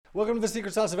Welcome to the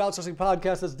Secret Sauce of Outsourcing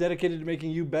podcast that's dedicated to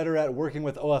making you better at working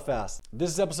with OFS. This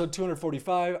is episode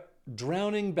 245,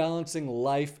 Drowning Balancing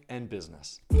Life and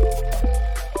Business.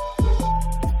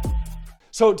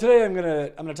 So today I'm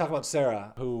gonna talk about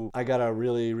Sarah, who I got a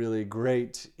really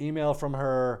great email from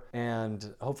her,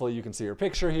 and hopefully you can see her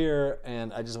picture here.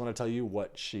 And I just want to tell you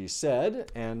what she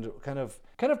said and kind of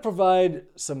provide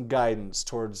some guidance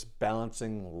towards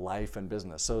balancing life and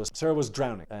business. So Sarah was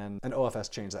drowning, and OFS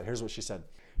changed that. Here's what she said.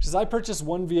 She says, I purchased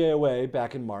One VA Away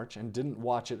back in March and didn't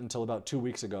watch it until about 2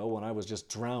 weeks ago when I was just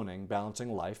drowning,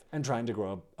 balancing life and trying to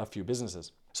grow a few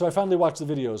businesses. So I finally watched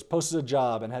the videos, posted a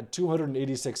job, and had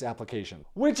 286 applications.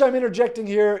 Which I'm interjecting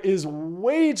here is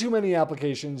way too many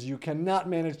applications. You cannot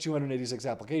manage 286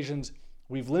 applications.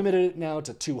 We've limited it now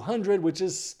to 200, which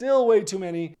is still way too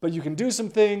many, but you can do some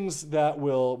things that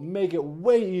will make it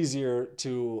way easier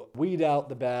to weed out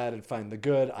the bad and find the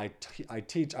good. I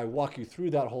walk you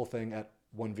through that whole thing at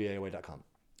onevaaway.com.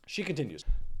 She continues.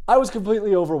 I was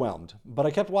completely overwhelmed, but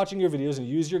I kept watching your videos and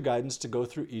used your guidance to go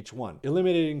through each one,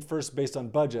 eliminating first based on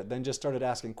budget, then just started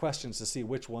asking questions to see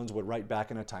which ones would write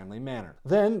back in a timely manner.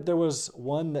 Then there was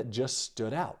one that just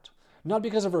stood out, not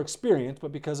because of her experience,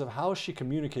 but because of how she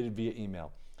communicated via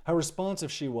email, how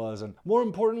responsive she was, and more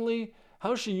importantly,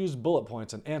 how she used bullet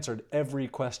points and answered every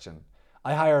question.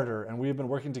 I hired her, and we have been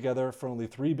working together for only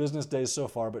 3 business days so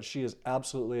far, but she is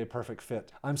absolutely a perfect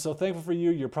fit. I'm so thankful for you,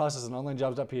 your process, and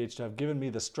onlinejobs.ph to have given me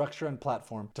the structure and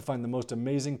platform to find the most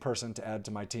amazing person to add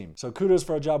to my team. So kudos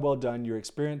for a job well done. Your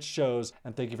experience shows,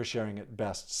 and thank you for sharing it.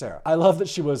 Best, Sarah. I love that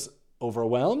she was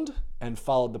overwhelmed and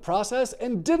followed the process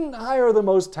and didn't hire the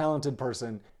most talented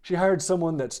person. She hired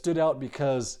someone that stood out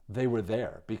because they were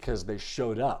there, because they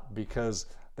showed up, because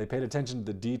they paid attention to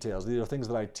the details. These are things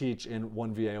that I teach in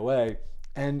One VA Away,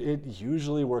 and it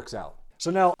usually works out.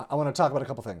 So now I want to talk about a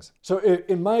couple things. So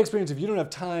in my experience, if you don't have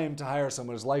time to hire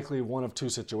someone, it's likely one of 2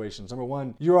 situations. Number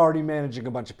one, you're already managing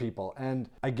a bunch of people, and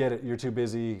I get it, you're too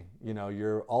busy,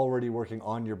 you're already working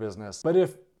on your business. But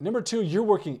if number 2, you're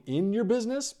working in your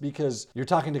business because you're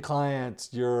talking to clients,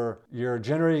 you're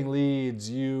generating leads,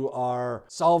 you are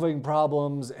solving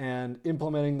problems and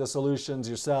implementing the solutions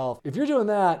yourself. If you're doing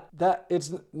that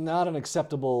it's not an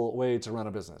acceptable way to run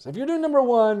a business. If you're doing number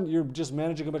 1, you're just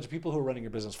managing a bunch of people who are running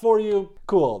your business for you,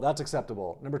 cool, that's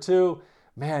acceptable. Number 2,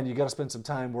 man, you got to spend some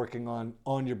time working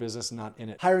on your business, not in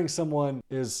it. Hiring someone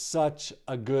is such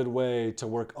a good way to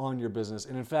work on your business.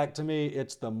 And in fact, to me,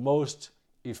 it's the most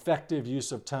effective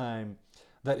use of time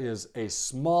that is a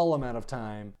small amount of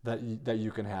time that you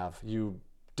can have. You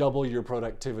double your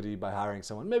productivity by hiring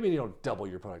someone. Maybe you don't double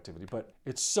your productivity, but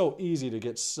it's so easy to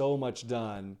get so much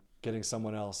done getting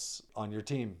someone else on your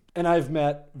team. And I've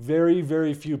met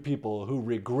very few people who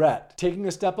regret taking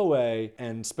a step away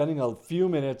and spending a few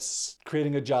minutes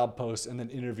creating a job post and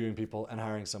then interviewing people and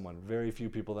hiring someone. Very few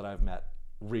people that I've met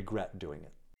regret doing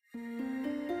it.